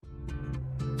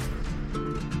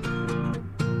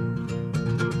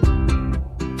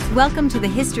Welcome to the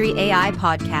History AI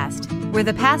podcast, where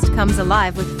the past comes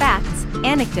alive with facts,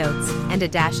 anecdotes, and a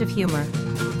dash of humor.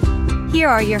 Here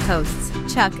are your hosts,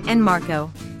 Chuck and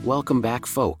Marco. Welcome back,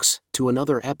 folks, to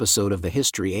another episode of the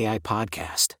History AI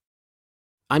podcast.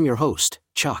 I'm your host,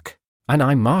 Chuck. And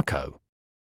I'm Marco.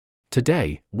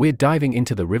 Today, we're diving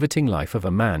into the riveting life of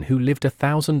a man who lived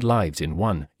 1,000 lives in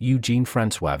one,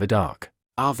 Eugène-François Vidocq.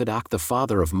 Vidocq, the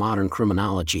father of modern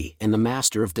criminology and the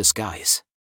master of disguise.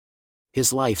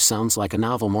 His life sounds like a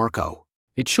novel, Marco.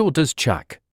 It sure does,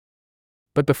 Chuck.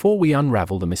 But before we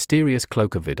unravel the mysterious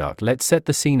cloak of Vidocq, let's set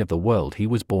the scene of the world he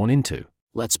was born into.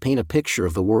 Let's paint a picture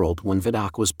of the world when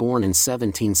Vidocq was born in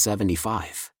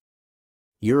 1775.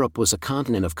 Europe was a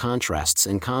continent of contrasts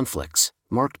and conflicts,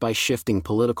 marked by shifting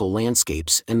political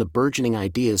landscapes and the burgeoning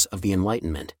ideas of the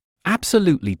Enlightenment.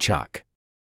 Absolutely, Chuck.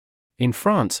 In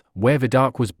France, where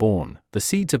Vidocq was born, the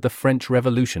seeds of the French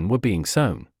Revolution were being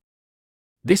sown.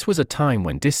 This was a time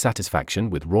when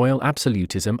dissatisfaction with royal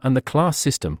absolutism and the class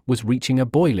system was reaching a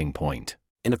boiling point.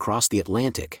 And across the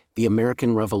Atlantic, the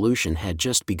American Revolution had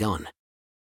just begun.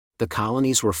 The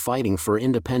colonies were fighting for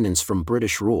independence from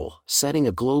British rule, setting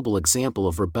a global example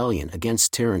of rebellion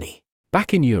against tyranny.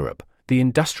 Back in Europe, the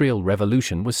Industrial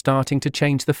Revolution was starting to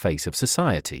change the face of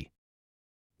society.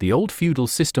 The old feudal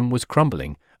system was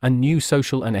crumbling, and new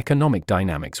social and economic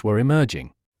dynamics were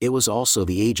emerging. It was also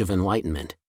the Age of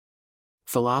Enlightenment.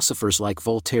 Philosophers like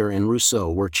Voltaire and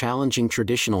Rousseau were challenging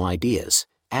traditional ideas,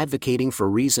 advocating for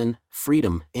reason,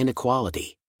 freedom, and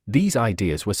equality. These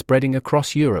ideas were spreading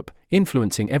across Europe,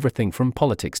 influencing everything from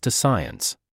politics to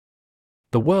science.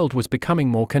 The world was becoming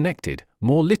more connected,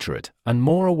 more literate, and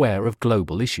more aware of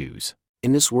global issues.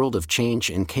 In this world of change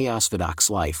and chaos, Vidocq's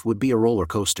life would be a roller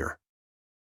coaster.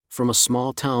 From a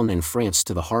small town in France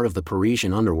to the heart of the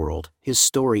Parisian underworld, his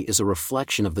story is a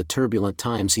reflection of the turbulent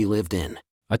times he lived in.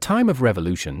 A time of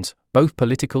revolutions, both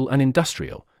political and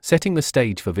industrial, setting the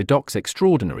stage for Vidocq's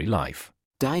extraordinary life.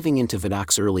 Diving into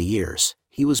Vidocq's early years,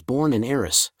 he was born in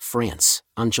Arras, France,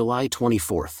 on July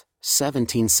 24,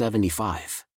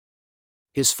 1775.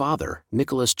 His father,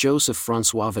 Nicolas Joseph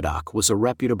François Vidocq, was a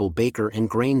reputable baker and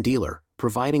grain dealer,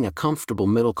 providing a comfortable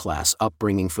middle-class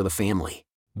upbringing for the family.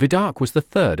 Vidocq was the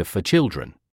third of 4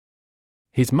 children.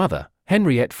 His mother,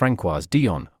 Henriette Françoise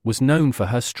Dion, was known for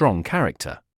her strong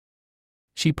character.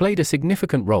 She played a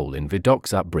significant role in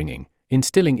Vidocq's upbringing,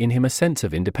 instilling in him a sense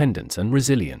of independence and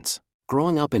resilience.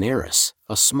 Growing up in Arras,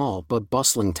 a small but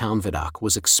bustling town, Vidocq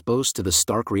was exposed to the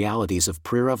stark realities of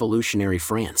pre-revolutionary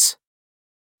France.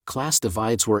 Class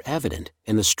divides were evident,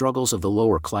 and the struggles of the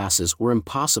lower classes were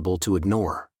impossible to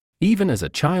ignore. Even as a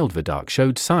child, Vidocq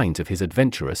showed signs of his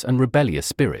adventurous and rebellious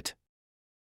spirit.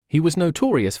 He was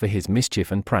notorious for his mischief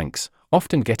and pranks,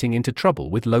 often getting into trouble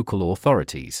with local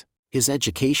authorities. His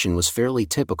education was fairly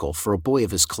typical for a boy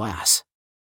of his class.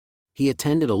 He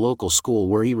attended a local school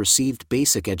where he received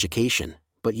basic education,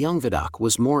 but young Vidocq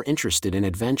was more interested in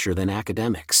adventure than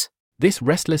academics. This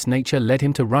restless nature led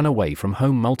him to run away from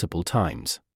home multiple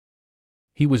times.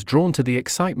 He was drawn to the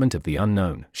excitement of the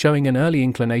unknown, showing an early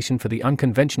inclination for the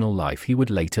unconventional life he would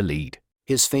later lead.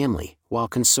 His family, while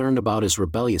concerned about his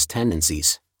rebellious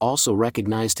tendencies, also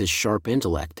recognized his sharp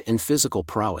intellect and physical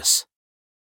prowess.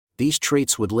 These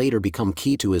traits would later become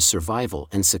key to his survival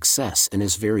and success in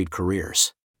his varied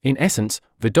careers. In essence,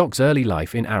 Vidocq's early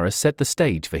life in Arras set the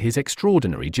stage for his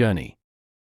extraordinary journey.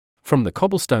 From the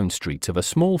cobblestone streets of a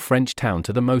small French town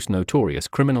to the most notorious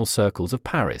criminal circles of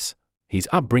Paris, his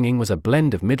upbringing was a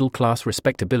blend of middle-class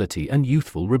respectability and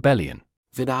youthful rebellion.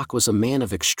 Vidocq was a man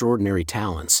of extraordinary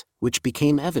talents, which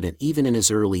became evident even in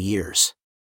his early years.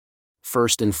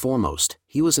 First and foremost,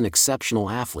 he was an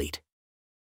exceptional athlete.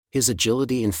 His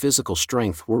agility and physical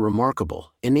strength were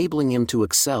remarkable, enabling him to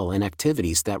excel in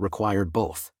activities that required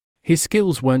both. His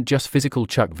skills weren't just physical.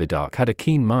 Chuck Vidocq had a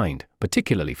keen mind,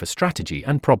 particularly for strategy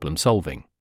and problem-solving.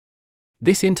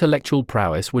 This intellectual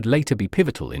prowess would later be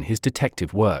pivotal in his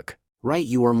detective work. Right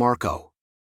you are, Marco.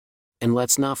 And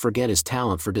let's not forget his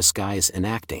talent for disguise and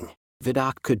acting.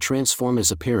 Vidocq could transform his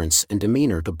appearance and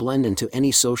demeanor to blend into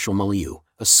any social milieu,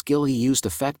 a skill he used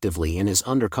effectively in his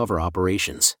undercover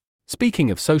operations.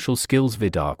 Speaking of social skills,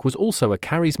 Vidocq was also a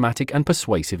charismatic and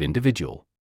persuasive individual.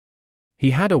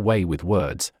 He had a way with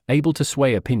words, able to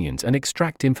sway opinions and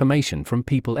extract information from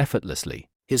people effortlessly.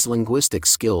 His linguistic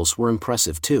skills were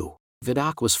impressive too.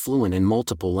 Vidocq was fluent in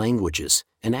multiple languages,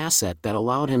 an asset that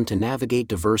allowed him to navigate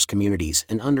diverse communities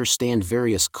and understand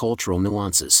various cultural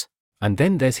nuances. And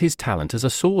then there's his talent as a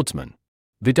swordsman.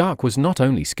 Vidocq was not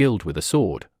only skilled with a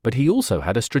sword, but he also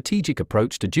had a strategic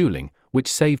approach to dueling,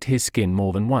 which saved his skin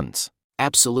more than once.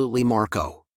 Absolutely,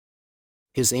 Marco.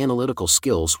 His analytical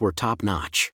skills were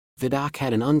top-notch. Vidocq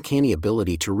had an uncanny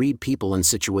ability to read people and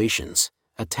situations,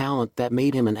 a talent that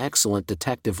made him an excellent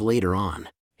detective later on.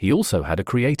 He also had a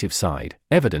creative side,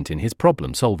 evident in his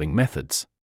problem-solving methods.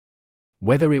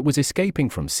 Whether it was escaping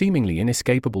from seemingly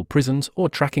inescapable prisons or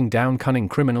tracking down cunning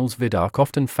criminals, Vidocq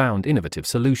often found innovative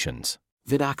solutions.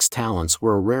 Vidocq's talents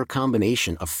were a rare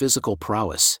combination of physical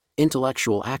prowess,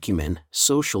 intellectual acumen,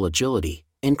 social agility,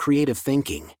 and creative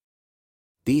thinking.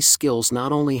 These skills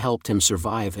not only helped him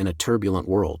survive in a turbulent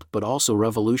world but also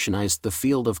revolutionized the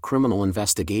field of criminal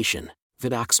investigation.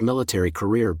 Vidocq's military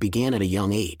career began at a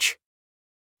young age.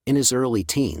 In his early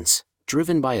teens,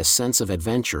 driven by a sense of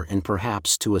adventure and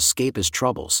perhaps to escape his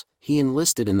troubles, he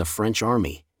enlisted in the French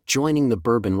army, joining the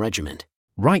Bourbon Regiment.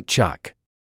 Right, Chuck.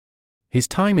 His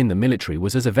time in the military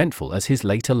was as eventful as his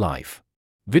later life.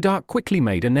 Vidocq quickly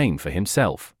made a name for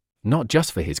himself, not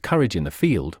just for his courage in the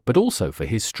field but also for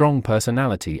his strong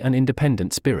personality and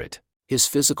independent spirit. His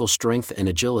physical strength and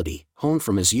agility, honed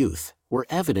from his youth, were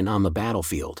evident on the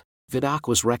battlefield. Vidocq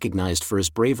was recognized for his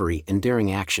bravery and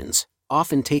daring actions,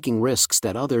 often taking risks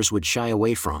that others would shy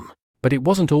away from. But it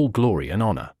wasn't all glory and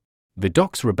honor.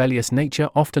 Vidocq's rebellious nature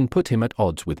often put him at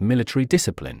odds with military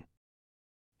discipline.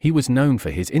 He was known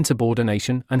for his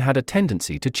insubordination and had a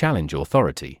tendency to challenge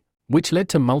authority, which led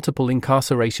to multiple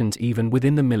incarcerations even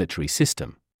within the military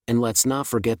system. And let's not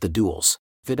forget the duels.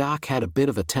 Vidocq had a bit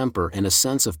of a temper and a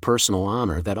sense of personal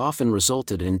honor that often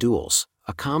resulted in duels,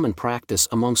 a common practice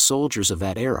among soldiers of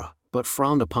that era, but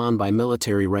frowned upon by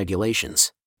military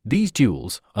regulations. These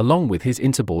duels, along with his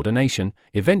insubordination,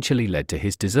 eventually led to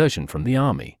his desertion from the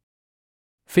army.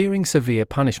 Fearing severe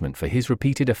punishment for his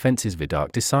repeated offenses,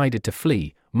 Vidocq decided to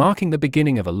flee, marking the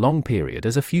beginning of a long period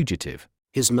as a fugitive.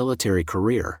 His military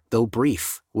career, though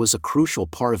brief, was a crucial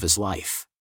part of his life.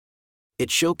 It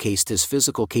showcased his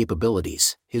physical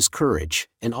capabilities, his courage,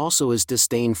 and also his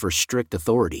disdain for strict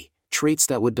authority, traits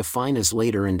that would define his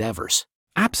later endeavors.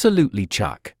 Absolutely,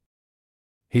 Chuck.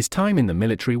 His time in the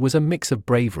military was a mix of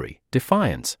bravery,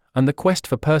 defiance, and the quest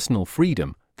for personal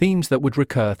freedom, themes that would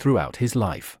recur throughout his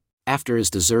life. After his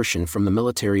desertion from the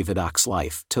military, Vidocq's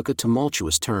life took a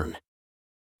tumultuous turn.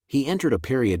 He entered a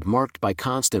period marked by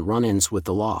constant run-ins with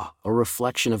the law, a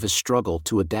reflection of his struggle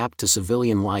to adapt to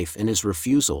civilian life and his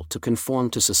refusal to conform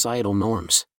to societal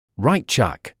norms. Right,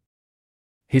 Chuck.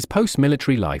 His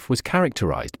post-military life was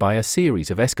characterized by a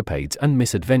series of escapades and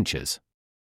misadventures.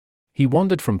 He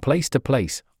wandered from place to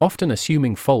place, often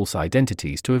assuming false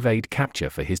identities to evade capture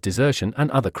for his desertion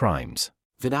and other crimes.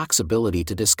 Vidocq's ability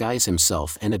to disguise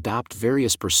himself and adopt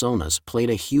various personas played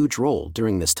a huge role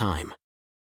during this time.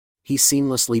 He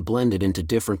seamlessly blended into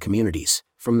different communities,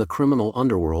 from the criminal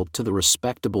underworld to the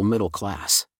respectable middle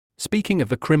class. Speaking of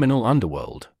the criminal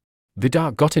underworld,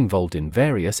 Vidocq got involved in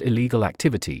various illegal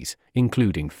activities,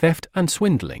 including theft and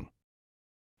swindling.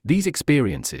 These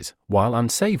experiences, while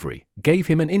unsavory, gave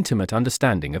him an intimate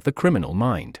understanding of the criminal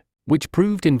mind, which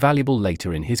proved invaluable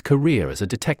later in his career as a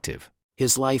detective.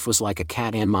 His life was like a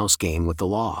cat-and-mouse game with the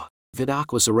law.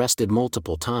 Vidocq was arrested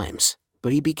multiple times,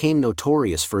 but he became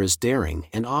notorious for his daring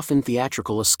and often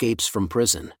theatrical escapes from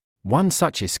prison. One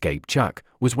such escape, Chuck,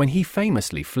 was when he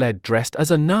famously fled dressed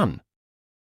as a nun.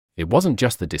 It wasn't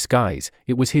just the disguise,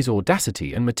 it was his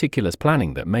audacity and meticulous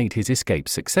planning that made his escape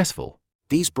successful.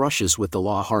 These brushes with the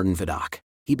law hardened Vidocq.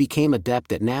 He became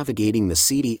adept at navigating the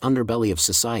seedy underbelly of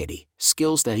society,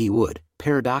 skills that he would,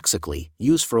 paradoxically,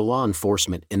 use for law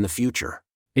enforcement in the future.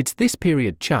 It's this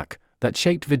period, Chuck, that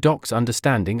shaped Vidocq's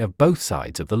understanding of both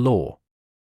sides of the law.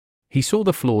 He saw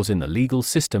the flaws in the legal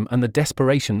system and the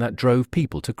desperation that drove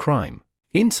people to crime,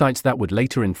 insights that would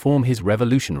later inform his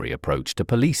revolutionary approach to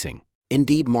policing.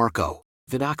 Indeed, Marco,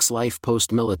 Vidocq's life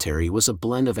post-military was a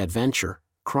blend of adventure,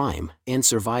 crime, and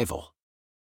survival.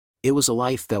 It was a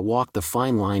life that walked the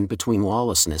fine line between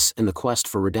lawlessness and the quest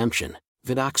for redemption.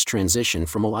 Vidocq's transition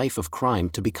from a life of crime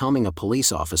to becoming a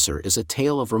police officer is a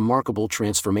tale of remarkable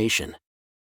transformation.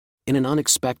 In an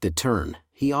unexpected turn,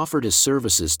 he offered his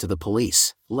services to the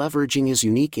police, leveraging his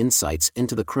unique insights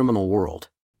into the criminal world.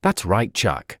 That's right,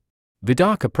 Chuck.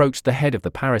 Vidocq approached the head of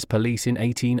the Paris police in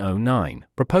 1809,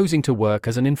 proposing to work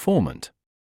as an informant.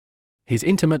 His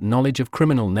intimate knowledge of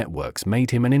criminal networks made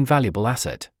him an invaluable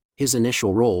asset. His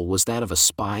initial role was that of a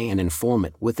spy and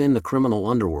informant within the criminal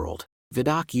underworld.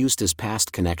 Vidocq used his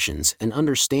past connections and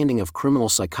understanding of criminal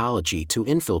psychology to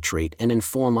infiltrate and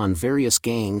inform on various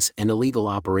gangs and illegal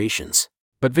operations.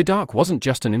 But Vidocq wasn't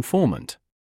just an informant.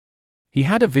 He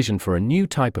had a vision for a new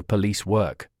type of police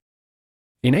work.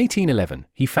 In 1811,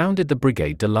 he founded the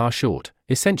Brigade de la Charte,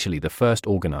 essentially the first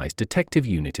organized detective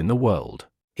unit in the world.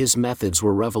 His methods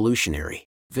were revolutionary.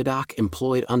 Vidocq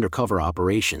employed undercover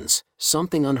operations,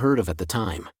 something unheard of at the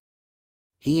time.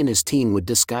 He and his team would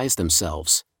disguise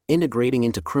themselves, integrating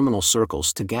into criminal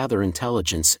circles to gather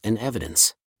intelligence and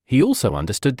evidence. He also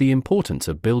understood the importance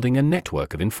of building a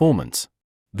network of informants.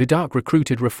 Vidocq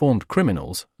recruited reformed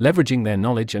criminals, leveraging their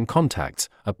knowledge and contacts,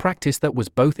 a practice that was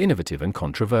both innovative and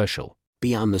controversial.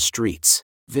 Beyond the streets,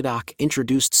 Vidocq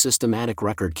introduced systematic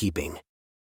record-keeping.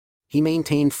 He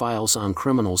maintained files on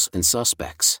criminals and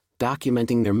suspects,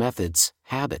 documenting their methods,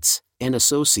 habits, and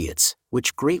associates,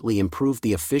 which greatly improved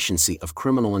the efficiency of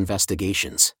criminal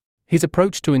investigations. His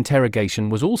approach to interrogation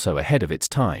was also ahead of its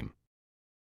time.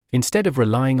 Instead of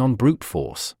relying on brute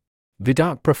force,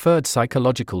 Vidocq preferred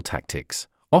psychological tactics,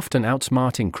 often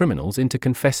outsmarting criminals into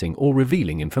confessing or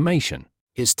revealing information.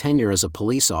 His tenure as a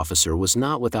police officer was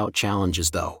not without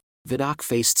challenges though. Vidocq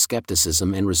faced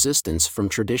skepticism and resistance from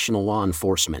traditional law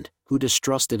enforcement, who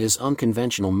distrusted his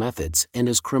unconventional methods and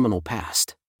his criminal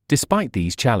past. Despite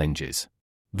these challenges,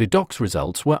 Vidocq's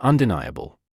results were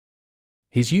undeniable.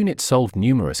 His unit solved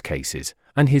numerous cases,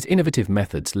 and his innovative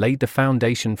methods laid the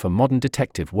foundation for modern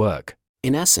detective work.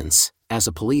 In essence, as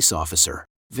a police officer,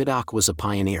 Vidocq was a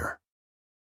pioneer.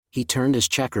 He turned his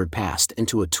checkered past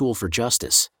into a tool for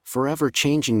justice, forever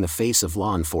changing the face of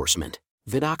law enforcement.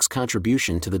 Vidocq's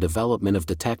contribution to the development of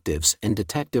detectives and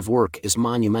detective work is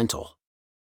monumental.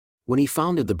 When he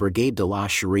founded the Brigade de la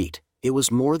Charite, it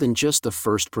was more than just the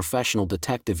first professional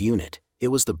detective unit, it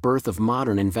was the birth of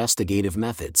modern investigative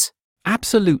methods.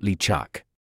 Absolutely, Chuck.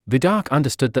 Vidocq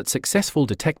understood that successful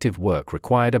detective work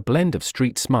required a blend of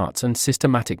street smarts and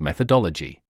systematic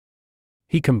methodology.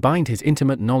 He combined his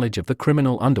intimate knowledge of the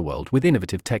criminal underworld with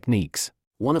innovative techniques.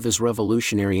 One of his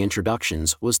revolutionary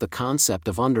introductions was the concept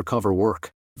of undercover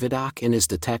work. Vidocq and his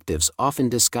detectives often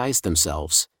disguised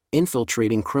themselves,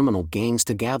 infiltrating criminal gangs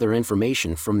to gather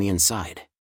information from the inside.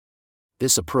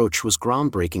 This approach was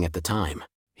groundbreaking at the time.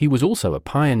 He was also a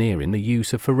pioneer in the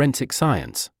use of forensic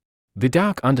science.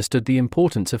 Vidocq understood the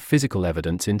importance of physical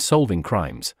evidence in solving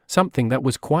crimes, something that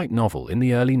was quite novel in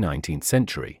the early 19th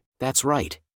century. That's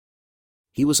right.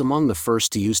 He was among the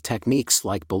first to use techniques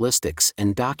like ballistics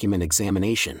and document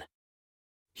examination.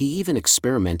 He even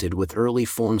experimented with early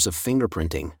forms of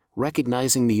fingerprinting,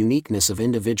 recognizing the uniqueness of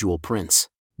individual prints.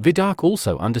 Vidocq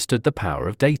also understood the power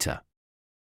of data.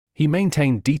 He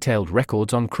maintained detailed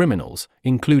records on criminals,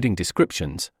 including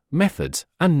descriptions, methods,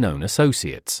 and known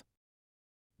associates.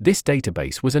 This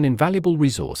database was an invaluable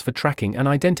resource for tracking and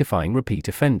identifying repeat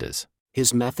offenders.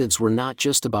 His methods were not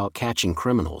just about catching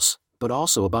criminals, but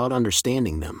also about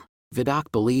understanding them.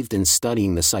 Vidocq believed in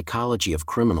studying the psychology of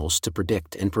criminals to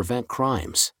predict and prevent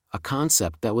crimes, a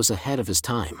concept that was ahead of his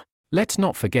time. Let's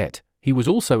not forget, he was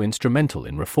also instrumental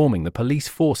in reforming the police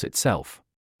force itself.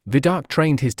 Vidocq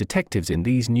trained his detectives in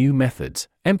these new methods,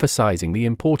 emphasizing the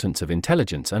importance of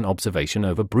intelligence and observation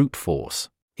over brute force.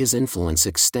 His influence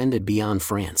extended beyond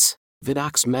France.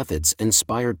 Vidocq's methods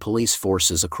inspired police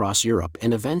forces across Europe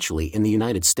and eventually in the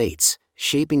United States,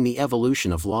 shaping the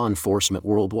evolution of law enforcement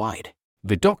worldwide.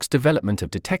 Vidocq's development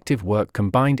of detective work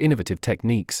combined innovative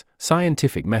techniques,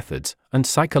 scientific methods, and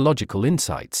psychological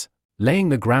insights, laying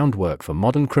the groundwork for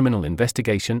modern criminal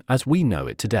investigation as we know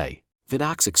it today.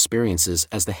 Vidocq's experiences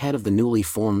as the head of the newly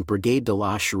formed Brigade de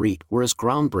la Charite were as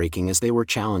groundbreaking as they were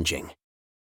challenging.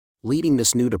 Leading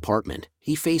this new department,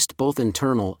 he faced both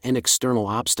internal and external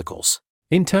obstacles.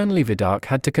 Internally, Vidocq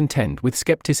had to contend with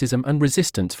skepticism and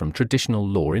resistance from traditional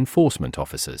law enforcement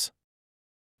officers.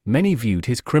 Many viewed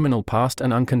his criminal past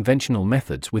and unconventional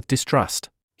methods with distrust.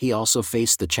 He also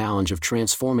faced the challenge of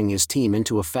transforming his team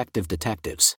into effective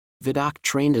detectives. Vidocq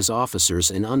trained his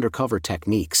officers in undercover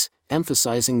techniques,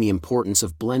 emphasizing the importance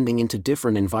of blending into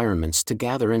different environments to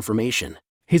gather information.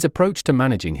 His approach to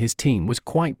managing his team was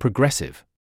quite progressive.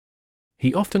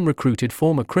 He often recruited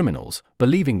former criminals,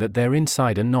 believing that their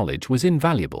insider knowledge was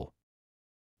invaluable.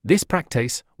 This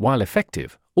practice, while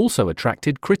effective, also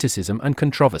attracted criticism and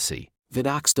controversy.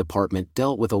 Vidocq's department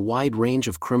dealt with a wide range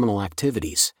of criminal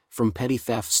activities, from petty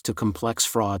thefts to complex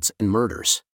frauds and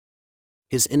murders.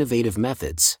 His innovative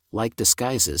methods, like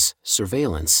disguises,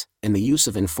 surveillance, and the use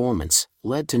of informants,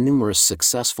 led to numerous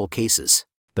successful cases.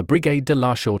 The Brigade de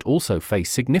la Charite also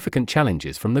faced significant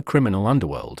challenges from the criminal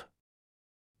underworld.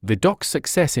 Vidocq's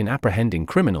success in apprehending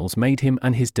criminals made him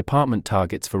and his department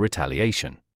targets for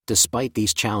retaliation. Despite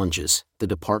these challenges, the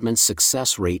department's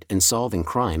success rate in solving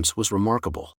crimes was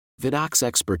remarkable. Vidocq's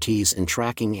expertise in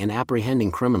tracking and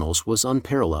apprehending criminals was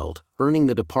unparalleled, earning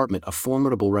the department a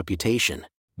formidable reputation.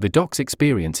 Vidocq's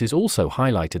experiences also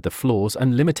highlighted the flaws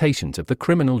and limitations of the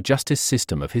criminal justice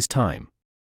system of his time.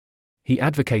 He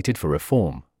advocated for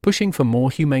reform, pushing for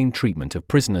more humane treatment of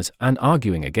prisoners and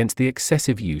arguing against the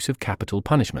excessive use of capital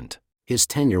punishment. His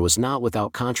tenure was not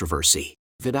without controversy.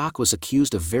 Vidocq was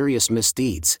accused of various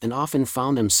misdeeds and often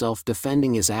found himself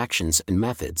defending his actions and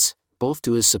methods, both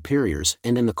to his superiors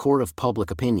and in the court of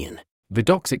public opinion.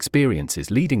 Vidocq's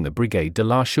experiences leading the Brigade de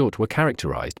la Chute were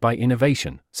characterized by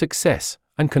innovation, success,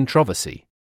 and controversy.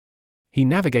 He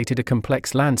navigated a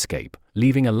complex landscape,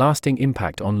 leaving a lasting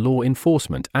impact on law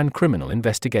enforcement and criminal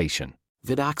investigation.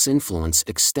 Vidocq's influence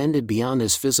extended beyond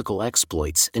his physical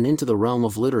exploits and into the realm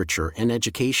of literature and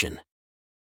education.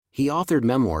 He authored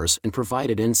memoirs and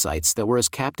provided insights that were as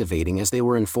captivating as they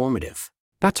were informative.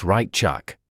 That's right,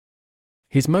 Chuck.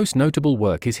 His most notable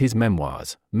work is his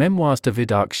memoirs, Memoirs de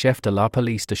Vidocq, chef de la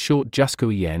police de Chute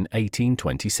jusqu'en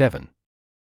 1827.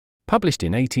 Published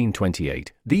in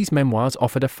 1828, these memoirs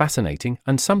offered a fascinating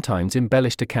and sometimes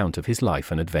embellished account of his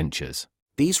life and adventures.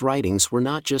 These writings were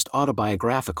not just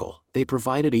autobiographical, they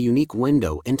provided a unique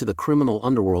window into the criminal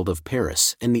underworld of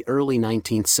Paris and the early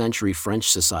 19th century French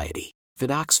society.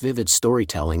 Vidocq's vivid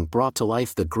storytelling brought to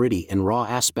life the gritty and raw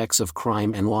aspects of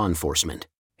crime and law enforcement.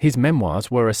 His memoirs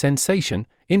were a sensation,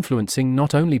 influencing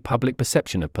not only public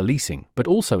perception of policing but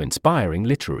also inspiring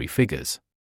literary figures.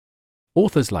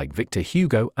 Authors like Victor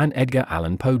Hugo and Edgar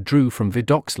Allan Poe drew from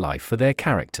Vidocq's life for their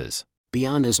characters.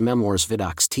 Beyond his memoirs,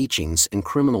 Vidocq's teachings in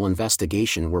criminal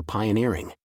investigation were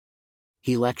pioneering.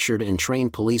 He lectured and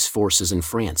trained police forces in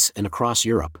France and across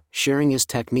Europe, sharing his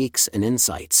techniques and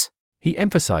insights. He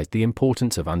emphasized the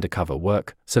importance of undercover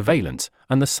work, surveillance,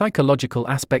 and the psychological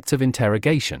aspects of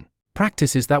interrogation,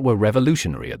 practices that were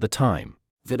revolutionary at the time.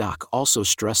 Vidocq also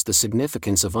stressed the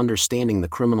significance of understanding the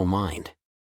criminal mind.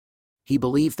 He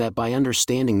believed that by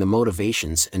understanding the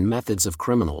motivations and methods of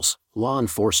criminals, law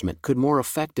enforcement could more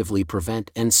effectively prevent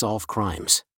and solve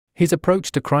crimes. His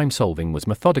approach to crime solving was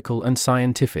methodical and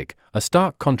scientific, a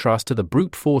stark contrast to the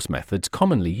brute force methods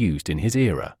commonly used in his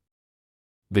era.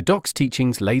 Vidocq's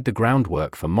teachings laid the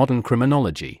groundwork for modern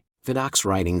criminology. Vidocq's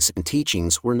writings and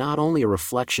teachings were not only a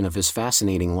reflection of his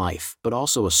fascinating life but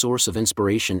also a source of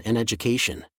inspiration and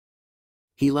education.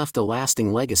 He left a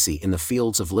lasting legacy in the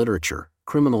fields of literature,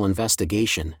 criminal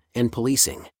investigation, and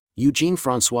policing.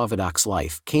 Eugène-François Vidocq's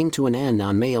life came to an end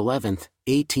on May 11,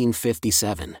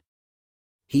 1857.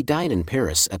 He died in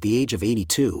Paris at the age of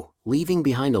 82, leaving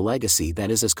behind a legacy that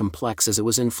is as complex as it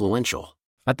was influential.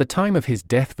 At the time of his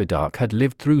death, Vidocq had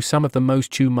lived through some of the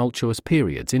most tumultuous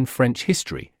periods in French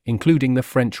history, including the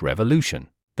French Revolution,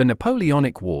 the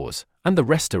Napoleonic Wars, and the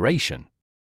Restoration.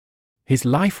 His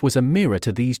life was a mirror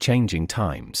to these changing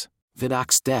times.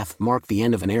 Vidocq's death marked the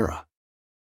end of an era.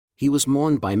 He was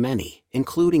mourned by many,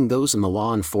 including those in the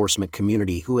law enforcement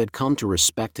community who had come to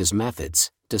respect his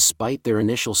methods, despite their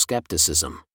initial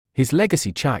skepticism. His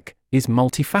legacy, Chuck, is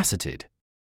multifaceted.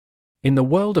 In the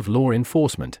world of law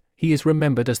enforcement, he is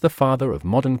remembered as the father of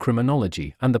modern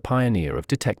criminology and the pioneer of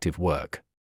detective work.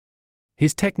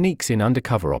 His techniques in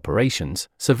undercover operations,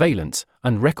 surveillance,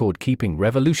 and record-keeping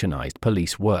revolutionized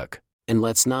police work. And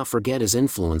let's not forget his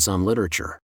influence on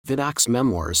literature. Vidocq's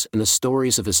memoirs and the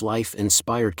stories of his life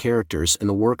inspired characters in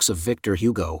the works of Victor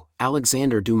Hugo,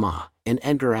 Alexander Dumas, and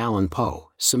Edgar Allan Poe,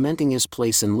 cementing his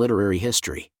place in literary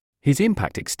history. His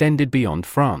impact extended beyond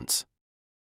France.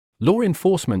 Law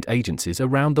enforcement agencies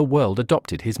around the world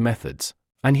adopted his methods,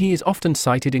 and he is often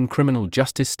cited in criminal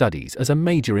justice studies as a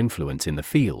major influence in the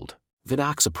field.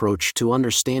 Vidocq's approach to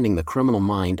understanding the criminal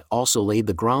mind also laid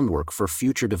the groundwork for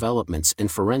future developments in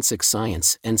forensic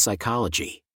science and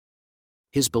psychology.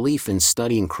 His belief in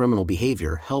studying criminal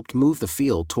behavior helped move the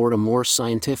field toward a more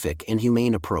scientific and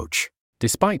humane approach.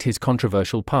 Despite his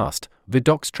controversial past,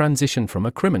 Vidocq's transition from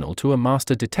a criminal to a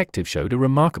master detective showed a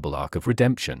remarkable arc of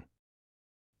redemption.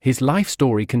 His life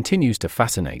story continues to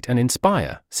fascinate and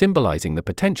inspire, symbolizing the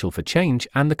potential for change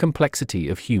and the complexity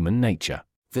of human nature.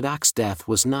 Vidocq's death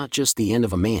was not just the end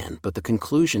of a man but the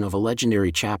conclusion of a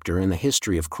legendary chapter in the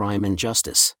history of crime and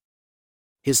justice.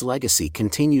 His legacy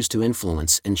continues to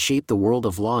influence and shape the world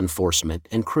of law enforcement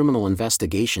and criminal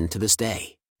investigation to this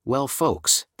day. Well,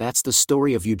 folks, that's the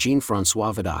story of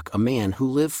Eugène-François Vidocq, a man who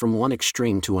lived from one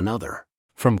extreme to another.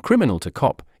 From criminal to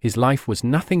cop, his life was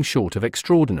nothing short of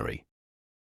extraordinary.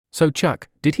 So Chuck,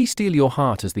 did he steal your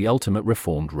heart as the ultimate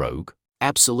reformed rogue?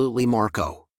 Absolutely,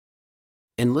 Marco.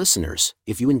 And listeners,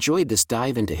 if you enjoyed this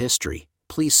dive into history,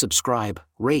 please subscribe,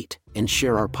 rate, and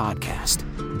share our podcast.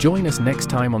 Join us next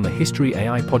time on the History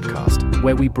AI podcast,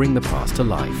 where we bring the past to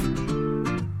life.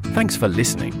 Thanks for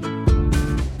listening.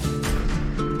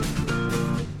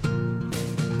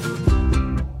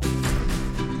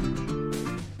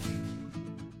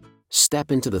 Step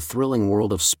into the thrilling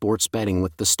world of sports betting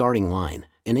with The Starting Line,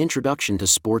 an introduction to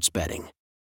sports betting.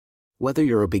 Whether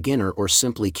you're a beginner or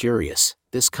simply curious,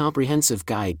 this comprehensive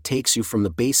guide takes you from the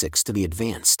basics to the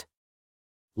advanced.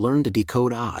 Learn to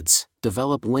decode odds,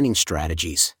 develop winning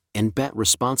strategies, and bet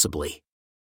responsibly.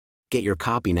 Get your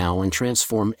copy now and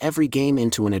transform every game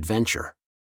into an adventure.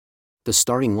 The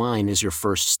starting line is your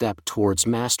first step towards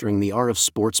mastering the art of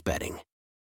sports betting.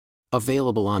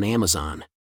 Available on Amazon.